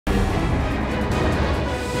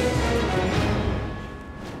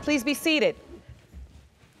Please be seated.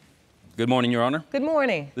 Good morning, Your Honor. Good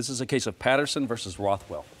morning. This is a case of Patterson versus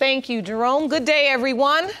Rothwell. Thank you, Jerome. Good day,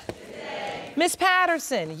 everyone. Ms.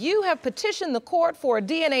 Patterson, you have petitioned the court for a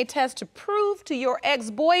DNA test to prove to your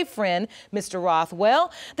ex-boyfriend, Mr.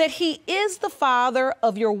 Rothwell, that he is the father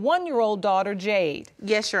of your one-year-old daughter, Jade.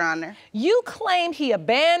 Yes, Your Honor. You claimed he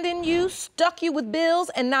abandoned you, stuck you with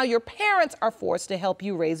bills, and now your parents are forced to help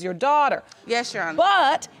you raise your daughter. Yes, Your Honor.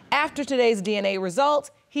 But after today's DNA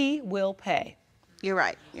results, he will pay. You're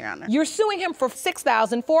right, Your Honor. You're suing him for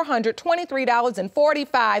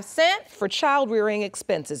 $6,423.45 for child-rearing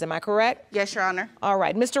expenses. Am I correct? Yes, Your Honor. All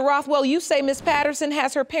right. Mr. Rothwell, you say Ms. Patterson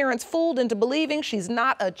has her parents fooled into believing she's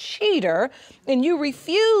not a cheater, and you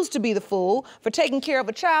refuse to be the fool for taking care of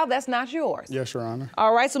a child that's not yours. Yes, Your Honor.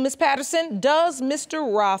 All right. So, Ms. Patterson, does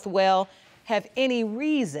Mr. Rothwell have any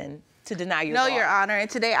reason to deny your daughter? No, Your Honor, and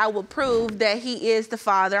today I will prove that he is the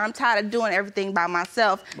father. I'm tired of doing everything by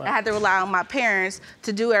myself. Right. I had to rely on my parents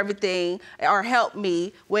to do everything or help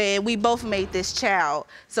me when we both made this child.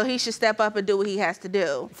 So he should step up and do what he has to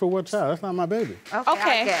do. For what child? That's not my baby.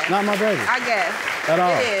 Okay. I guess. Not my baby. I guess. At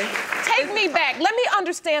all. It is. Take me back. Let me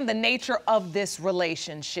understand the nature of this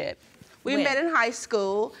relationship. We When? met in high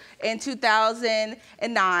school in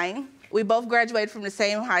 2009. We both graduated from the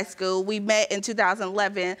same high school. We met in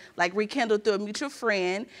 2011, like rekindled through a mutual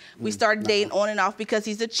friend. We started dating on and off because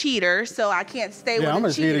he's a cheater, so I can't stay with I'm a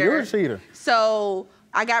a cheater. cheater. You're a cheater. So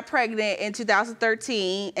I got pregnant in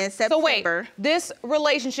 2013 in September. So wait, this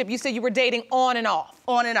relationship, you said you were dating on and off.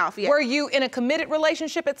 On and off, yeah. Were you in a committed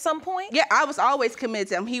relationship at some point? Yeah, I was always committed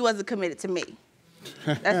to him. He wasn't committed to me.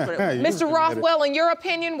 That's what it was. Mr. Rothwell, in your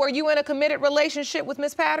opinion, were you in a committed relationship with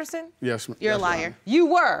Ms. Patterson? Yes. You're a yes, liar. You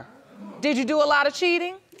were. Did you do a lot of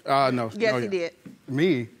cheating? No. Yes, no, he did.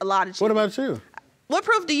 Me? A lot of cheating. What about you? What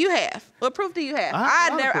proof do you have? What proof do you have?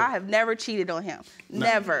 I have never cheated on him. No.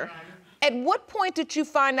 Never. At what point did you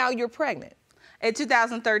find out you're pregnant? In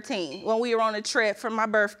 2013, when we were on a trip for my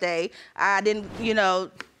birthday, I didn't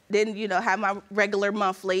have my regular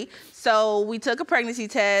monthly. So we took a pregnancy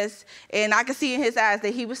test, and I could see in his eyes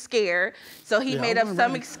that he was scared. So he made up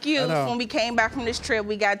some excuse. When we came back from this trip,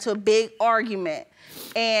 we got into a big argument.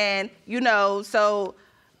 And, so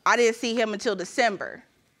I didn't see him until December.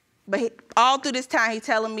 But all through this time, he's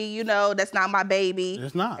telling me, that's not my baby.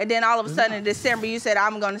 It's not. And then all of a sudden in December, you said,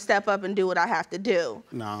 I'm going to step up and do what I have to do.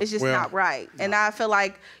 No. It's just not right. No. And I feel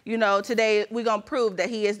like, today we're going to prove that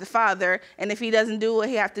he is the father. And if he doesn't do what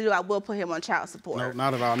he has to do, I will put him on child support. No,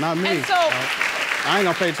 not at all. Not me. And so, I ain't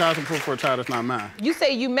going to pay child support for a child that's not mine. You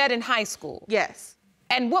say you met in high school. Yes.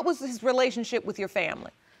 And what was his relationship with your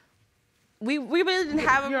family? We really didn't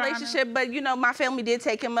have a relationship, but my family did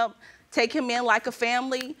take him in like a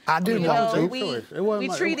family. I didn't want to. We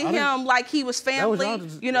treated him like he was family.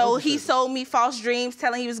 He sold me false dreams,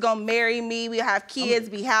 telling he was gonna marry me. We have kids,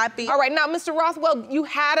 be happy. All right, now, Mr. Rothwell, you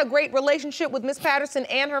had a great relationship with Ms. Patterson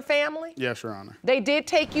and her family? Yes, Your Honor. They did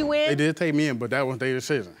take you in? They did take me in, but that was their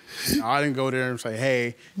decision. I didn't go there and say,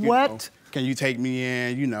 hey, can you take me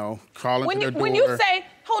in, call into their door. When you say,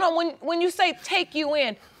 hold on, when you say take you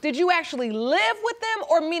in, did you actually live with them,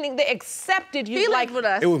 or meaning they accepted you? He lived with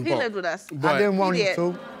us. It was he lived with us. I didn't want him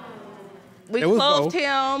to. We clothed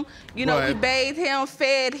him, we bathed him,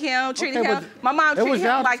 fed him, treated him. My mom treated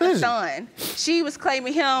him like a son. She was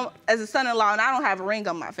claiming him as a son-in-law, and I don't have a ring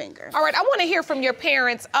on my finger. All right, I want to hear from your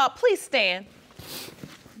parents. Please stand.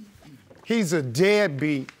 He's a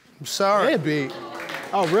deadbeat. I'm sorry. Deadbeat?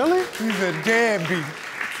 Oh, really? He's a deadbeat.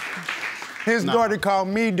 His daughter called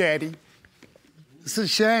me daddy. It's a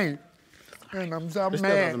shame. And I'm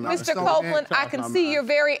mad. Mr. Copeland, I can see you're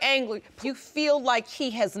very angry. You feel like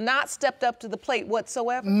he has not stepped up to the plate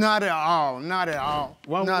whatsoever? Not at all. Not at all.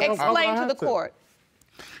 Explain to the court.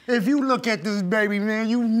 If you look at this baby, man,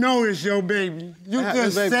 you know it's your baby. You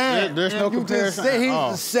just sad. There's no comparison. He's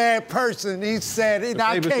a sad person. He's sad.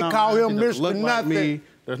 I can't call him Mr. Nothing.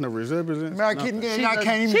 There's no resemblance. I can't even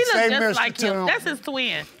say Mr. to him. That's his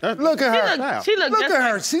twin. Look at her. She look Look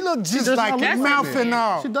at her. She looks just like him, mouth and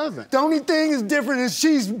all. She doesn't. The only thing is different is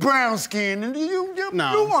she's brown skinned. And you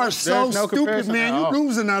are so stupid, man. You're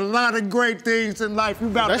losing a lot of great things in life. You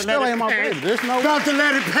about to let it pass. About to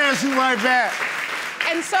let it pass you right back.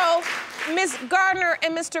 And so, Ms. Gardner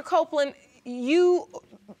and Mr. Copeland, you,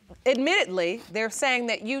 admittedly, they're saying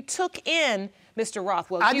that you took in Mr.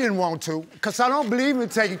 Rothwell. I didn't want to, because I don't believe in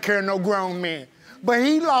taking care of no grown man. But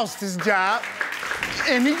he lost his job,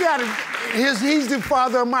 and he's the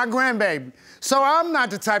father of my grandbaby. So I'm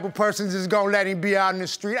not the type of person that's gonna let him be out in the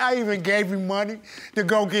street. I even gave him money to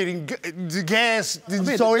go get him the gas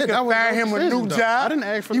so he could find him a new job. I didn't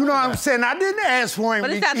ask for You know what I'm saying? I didn't ask for him.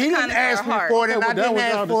 But He it's not the didn't kind of ask me heart. for it, and Okay, I but didn't that was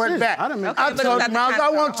ask for our it back. decision. I didn't make Okay, I but told it's him, not all the I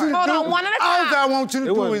kind of want you to heart. do, Hold on, one at a all time. I want you to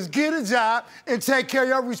It do wasn't. is get a job and take care of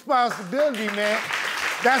your responsibility, man.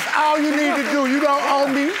 That's all you need to do. You don't owe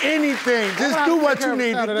me anything. Just do what you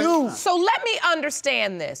need to do. So let me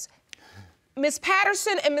understand this. Ms.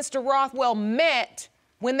 Patterson and Mr. Rothwell met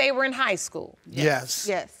when they were in high school. Yes.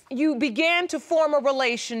 Yes. You began to form a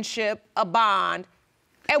relationship, a bond.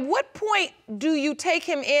 At what point do you take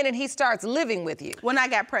him in and he starts living with you? When I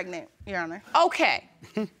got pregnant, Your Honor. Okay.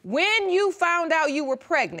 When you found out you were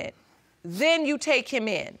pregnant, then you take him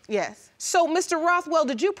in. Yes. So, Mr. Rothwell,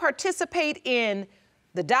 did you participate in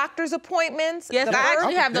the doctor's appointments? Yes, the I birth?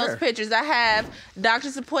 actually have those there. pictures. I have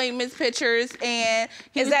doctor's appointments pictures, and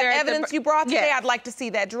he Is was that there at the evidence bir- you brought today? Yes. I'd like to see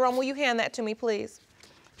that. Jerome, will you hand that to me, please?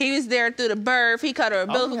 He was there through the birth. He cut her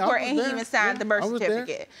umbilical I cord, was and he there. even signed the birth I was there.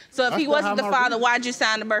 certificate. So if I he still wasn't have the my father, reading. why'd you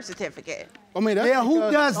sign the birth certificate? I mean, that's Yeah, who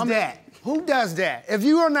because- does I mean, that? Who does that? If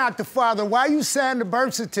you are not the father, why you sign the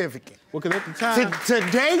birth certificate? Well, because at the time,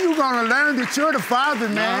 Today you're gonna learn that you're the father,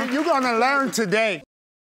 man. You're gonna learn today.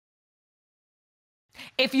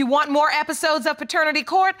 If you want more episodes of Paternity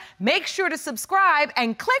Court, make sure to subscribe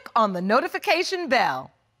and click on the notification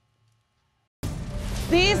bell.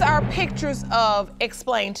 These are pictures of,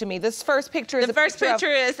 explain to me, this first picture is The a first picture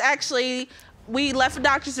picture is actually, we left a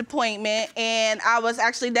doctor's appointment, and I was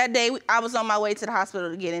actually, that day, I was on my way to the hospital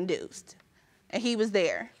to get induced. And he was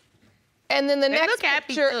there. and then the next look happy,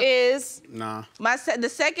 picture too. is, nah. The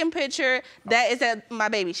second picture, that is at my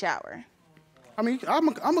baby shower. I mean,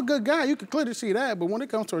 I'm a good guy. You can clearly see that, but when it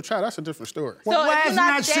comes to a child, that's a different story. Well, So why if is you're not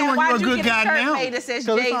not the dad, showing why'd you a you good get guy a shirt now? made that says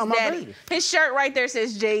 'Cause it's Jay's not my daddy? baby. His shirt right there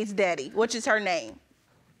says Jay's daddy, which is her name.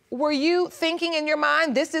 were you thinking in your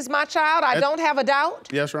mind, this is my child, I don't have a doubt?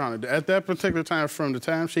 Yes, Your Honor. At that particular time, from the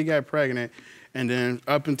time she got pregnant, and then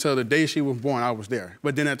up until the day she was born, I was there.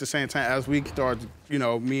 But then at the same time, as we started, you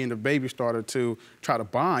know, me and the baby started to try to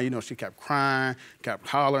bond, you know, she kept crying, kept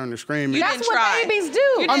hollering and screaming. You That's didn't what try. babies do.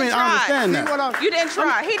 You I mean, didn't I try. understand See what that. I- You didn't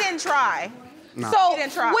try. He didn't try. So, He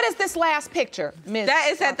didn't try. what is this last picture, Ms.? That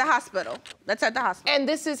is at the hospital. That's at the hospital. And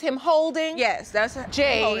this is him holding Yes, that's him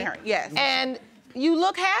Jay. holding her. Yes. And you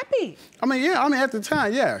look happy. I mean, yeah, I mean, at the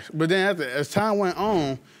time, yeah. But then as time went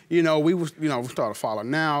on, you know, we started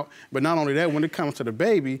falling out. But not only that, when it comes to the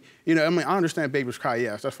baby, you know, I mean, I understand babies cry,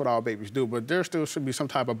 yes, that's what all babies do, but there still should be some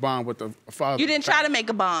type of bond with the father. You didn't try to make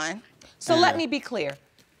a bond. So let me be clear.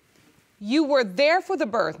 You were there for the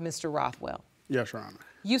birth, Mr. Rothwell. Yes, Your Honor.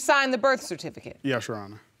 You signed the birth certificate. Yes, Your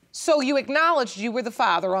Honor. So you acknowledged you were the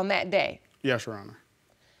father on that day. Yes, Your Honor.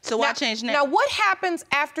 So why change now? Now, what happens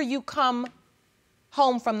after you come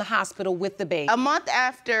home from the hospital with the baby? A month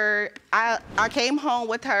after I came home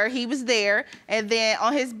with her, he was there, and then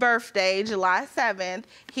on his birthday, July 7th,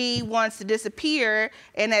 he wants to disappear,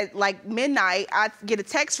 and at like midnight, I get a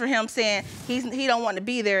text from him saying he don't want to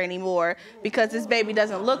be there anymore because this baby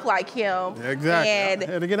doesn't look like him. Exactly. And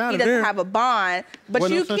I had to get out he of doesn't there. have a bond. But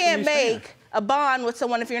Wasn't you no sense in can't me staying. make a bond with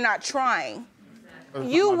someone if you're not trying.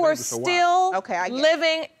 You were still Okay, I get it.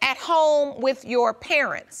 living at home with your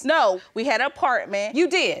parents. No, we had an apartment. You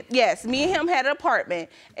did? Yes, me and him had an apartment,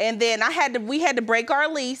 and then we had to break our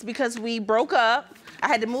lease because we broke up. I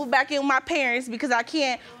had to move back in with my parents because I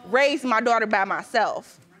can't raise my daughter by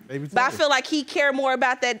myself. But I feel like he cared more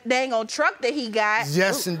about that dang old truck that he got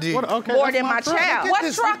Yes, indeed. Okay, more that's than my truck. child. Look What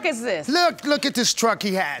this- truck is this? Look at this truck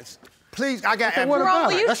he has. Please, I got Okay, what evidence. Jerome, about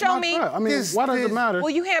will it? you That's show my me- truck. I mean, This- why does it this- matter? Will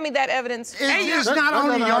you hand me that evidence? It's not That-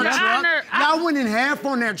 only that- your that- truck. Honor, Y'all went in half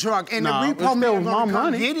on that truck, and Nah, the it repo still man was my gonna come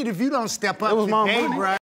money. get it if you don't step up It was my today, money.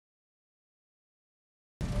 bruh.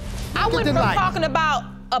 I went the from light. talking about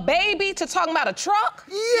a baby to talking about a truck?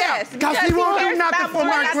 Yes, because because he won't cares do nothing about for more.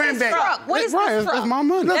 my That's his grandbaby. truck. What is Right, this truck? that's my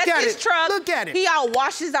money. Look That's at his it. truck. Look at it. He all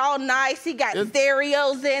washes all nice. He got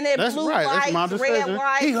stereos in it, That's blue right. That's my lights, red decision.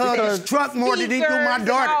 lights. He hugged his truck more than he do my speakers and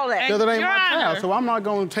daughter. all that. Because it ain't Your my child, Honor. so I'm not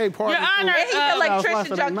going to take part Your in Honor, And he's an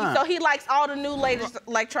electrician junkie, mine. so he likes all the new latest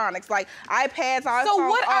electronics, like iPads, all So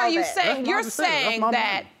what all are you that. saying? That's You're my decision. That's saying my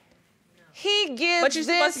that money. he gives But you're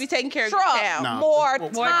this supposed to be taking care of your truck child. No. more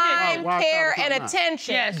More time, why care, stop and talking about it?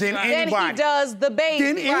 attention Yes, Than right. than he anybody. does the baby.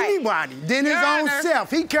 Than anybody. Than his Your own Honor. self.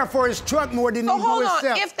 He care for his truck more than So he do hold on,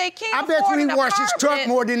 himself. if they can't I bet afford you he an wash his truck apartment-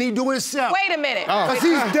 more than he do himself. Wait a minute. Oh. Because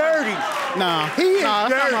he's dirty. Nah, He is that's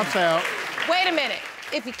dirty. not my child. Wait a minute.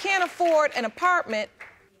 If you can't afford an apartment,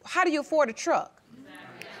 how do you afford a truck?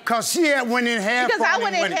 Because she had went in half Because on I him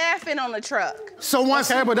went in with it. half in on the truck. So once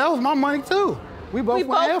Okay, but that was my money too. We both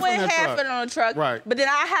went half in on the truck. Right. But then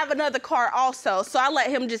I have another car also, so I let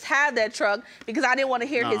him just have that truck because I didn't want to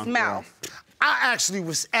hear his mouth. I actually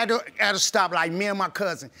was at a stoplight, me and my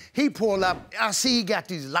cousin. He pulled up. I see he got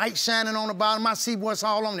these lights shining on the bottom. I see what's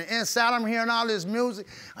all on the inside. I'm hearing all this music.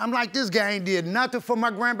 I'm like, this guy ain't did nothing for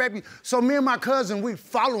my grandbaby. So me and my cousin, we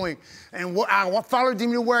follow him. And I followed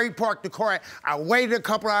him to where he parked the car at. I waited a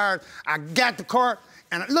couple of hours. I got the car.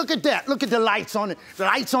 And look at that. Look at the lights on it. The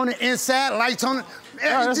lights on the inside, lights on it.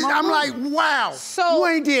 I'm like, wow. So you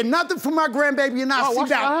ain't did nothing for my grandbaby, and I see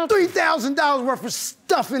got $3,000 worth of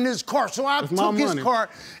stuff in this car. So I took his car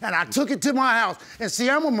and I took it to my house. And see,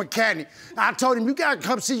 I'm a mechanic. I told him, you gotta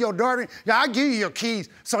come see your daughter. Yeah, I'll give you your keys.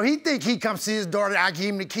 So he think he come see his daughter. I give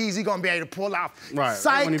him the keys. He gonna be able to pull off. Right.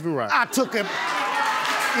 Psych, Right. I took him.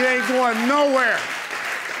 He ain't going nowhere.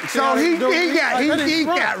 So he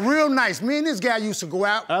got real nice. Me and this guy used to go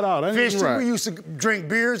out fishing. Right. We used to drink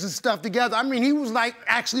beers and stuff together. I mean, he was like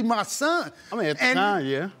actually my son. I mean, at the time,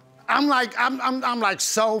 yeah. I'm like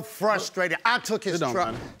so frustrated. I took his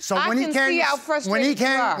truck. So when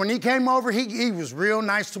he came over, he was real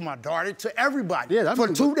nice to my daughter, to everybody. Yeah, for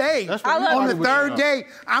 2 days. On the third day,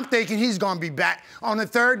 I'm thinking he's gonna be back. On the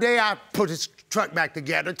third day, I put his truck back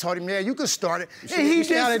together, told him, yeah, you can start it. And he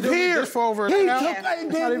disappeared.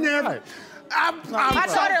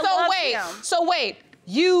 So wait.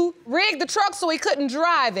 You rigged the truck so he couldn't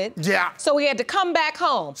drive it. Yeah. So he had to come back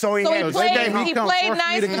home. So he played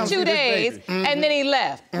nice for 2 days, and then he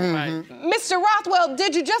left. Right. Mr. Rothwell,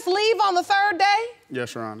 did you just leave on the third day?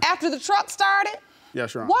 Yes, Your Honor. After the truck started?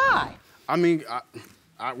 Yes, Your Honor. Why? I mean,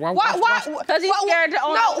 why? Because he's scared to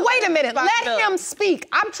own. No, wait a minute. Let him speak.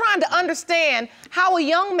 I'm trying to understand how a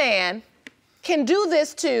young man can do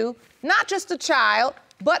this to not just a child,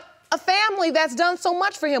 but a family that's done so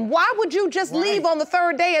much for him. Why would you just leave on the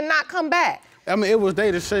third day and not come back? I mean, it was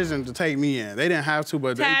their decision to take me in. They didn't have to,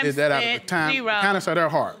 but they did that out of the time, kind of their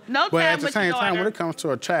heart. But at the same time, when it comes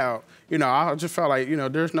to a child, you know, I just felt like, you know,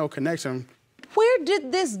 there's no connection. Where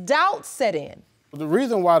did this doubt set in? The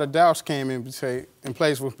reason why the doubts came in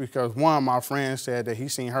place was because one of my friends said that he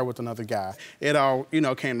seen her with another guy. It all, you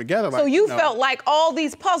know, came together. So you felt like all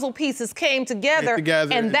these puzzle pieces came together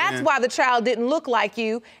and that's why the child didn't look like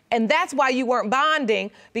you, and that's why you weren't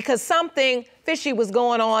bonding, because something fishy was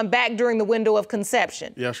going on back during the window of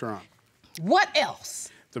conception. Yes, Your Honor. What else?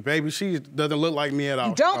 The baby, she doesn't look like me at all.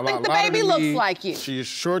 You don't think the baby looks like you? She's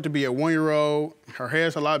short to be a 1-year-old. Her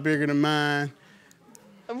hair's a lot bigger than mine.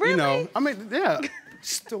 Really? You know, I mean, yeah.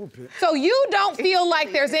 Stupid. So you don't feel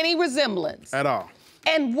like there's any resemblance? At all.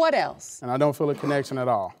 And what else? And I don't feel a connection at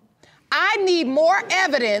all. I need more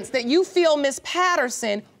evidence that you feel Miss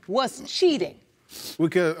Patterson was cheating.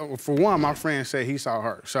 Because, for one, my friend said he saw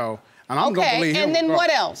her. So, and I'm gonna believe him. And then what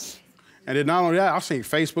else? And then not only that, I've seen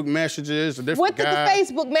Facebook messages of different guys. What did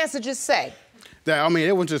the Facebook messages say? That, I mean,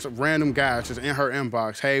 it was just random guys just in her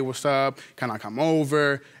inbox. Hey, what's up? Can I come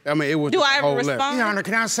over? I mean, it was just a whole list. Your Honor,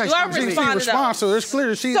 can I say something? She responds, so it's clear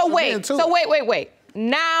that she's wait.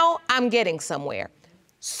 Now I'm getting somewhere.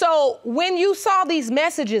 So when you saw these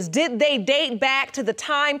messages, did they date back to the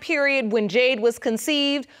time period when Jade was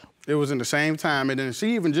conceived? It was in the same time, and then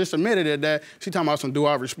she even just admitted it that she talking about some do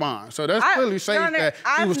I respond. So that's clearly saying that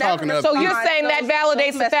she was talking to other people. So you're saying that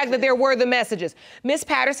validates the fact that there were the messages. Miss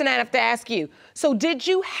Patterson, I have to ask you, so did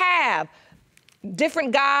you have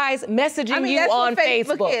different guys messaging you on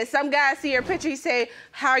Facebook? Is. Some guys see your picture, he say,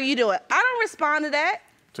 how are you doing? I don't respond to that.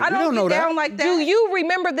 So I don't get down like that. Do you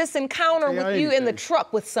remember this encounter with you in the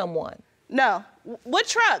truck with someone? No. What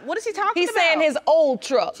truck? What is he talking about? He's saying his old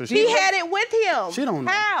truck. So he had it with him. She don't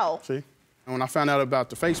know. How? See? And when I found out about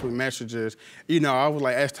the Facebook messages, you know, I was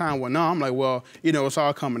like, as time went on, I'm like, well, you know, it's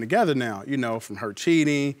all coming together now, you know, from her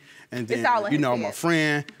cheating, and then, you know, my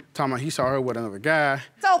friend talking about he saw her with another guy.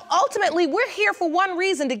 So ultimately, we're here for one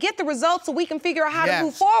reason, to get the results so we can figure out how to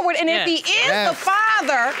move forward. And if he is the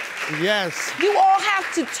father, you all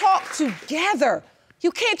have to talk together. You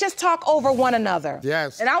can't just talk over one another.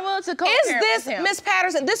 Yes. And I'm willing to co-parent with him. Miss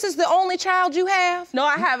Patterson, this is the only child you have? No,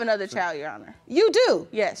 I have another child, Your Honor. You do?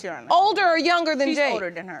 Yes, Your Honor. Older or younger than Jade? She's older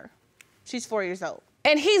than her. She's 4 years old.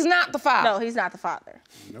 And he's not the father? No, he's not the father.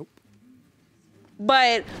 Nope.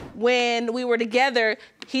 But when we were together,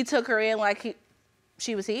 he took her in like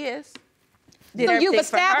she was his. So you've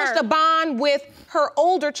established a bond with her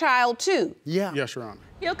older child, too? Yeah. Yes, Your Honor.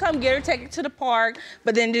 He'll come get her, take her to the park,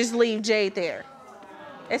 but then just leave Jade there.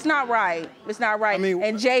 It's not right. It's not right. I mean,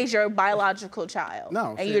 and Jay's your biological child.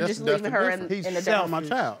 No. And you're just leaving her in the dark. my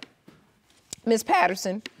child. Ms.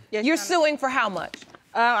 Patterson, you're suing for how much?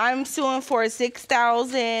 I'm suing for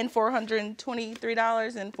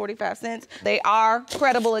 $6,423.45. They are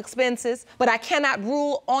credible expenses, but I cannot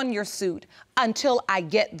rule on your suit until I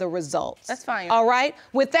get the results. That's fine. All right?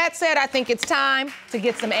 With that said, I think it's time to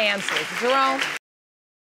get some answers. Jerome?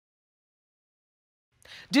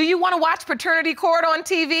 Do you want to watch Paternity Court on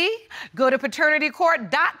TV? Go to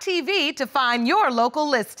paternitycourt.tv to find your local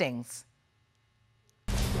listings.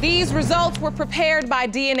 These results were prepared by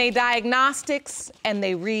DNA Diagnostics, and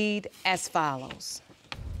they read as follows.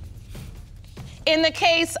 In the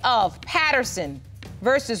case of Patterson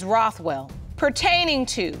versus Rothwell, pertaining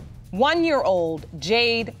to 1-year-old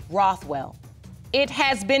Jade Rothwell, it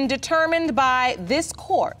has been determined by this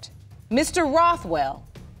court, Mr. Rothwell,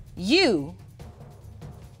 you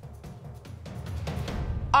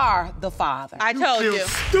are the father. I told you.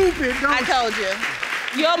 Stupid, don't I told you.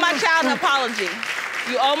 You owe my child an apology.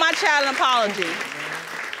 You owe my child an apology.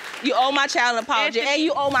 You owe my child an apology, Anthony, and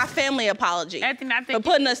you owe my family an apology Anthony, I think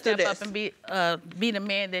for putting us through step this. up and be the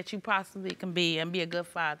man that you possibly can be, and be a good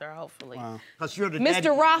father, hopefully. Wow. 'Cause you're the Mr. daddy.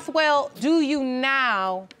 Rothwell, do you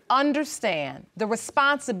now understand the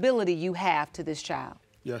responsibility you have to this child?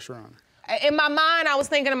 Yes, Your Honor. In my mind, I was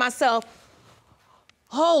thinking to myself,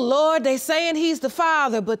 oh, Lord, they saying he's the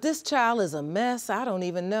father, but this child is a mess. I don't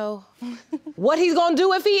even know what he's gonna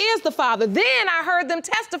do if he is the father. Then I heard them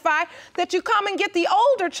testify that you come and get the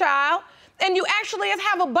older child, and you actually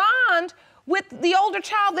have a bond with the older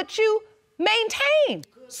child that you maintain.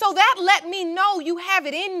 So that let me know you have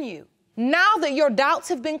it in you. Now that your doubts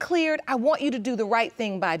have been cleared, I want you to do the right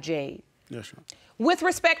thing by Jade. Yes, Your Honor. With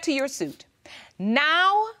respect to your suit,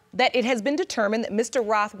 now that it has been determined that Mr.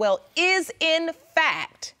 Rothwell is in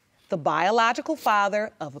fact the biological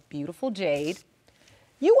father of a beautiful Jade,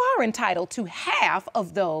 you are entitled to half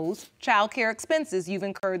of those child care expenses you've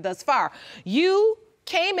incurred thus far. You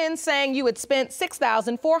came in saying you had spent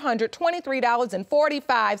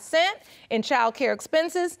 $6,423.45 in child care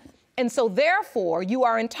expenses, and so therefore you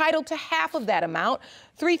are entitled to half of that amount,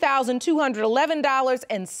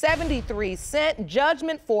 $3,211.73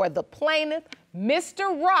 judgment for the plaintiff,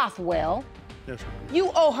 Mr. Rothwell. Yes, Your Honor.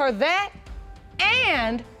 You owe her that,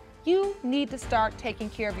 and you need to start taking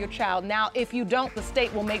care of your child. Now, if you don't, the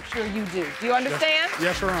state will make sure you do. Do you understand?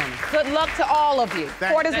 Yes, Your Honor. Good luck to all of you.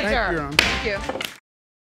 Court is Thank you, adjourned. Your Honor. Thank you.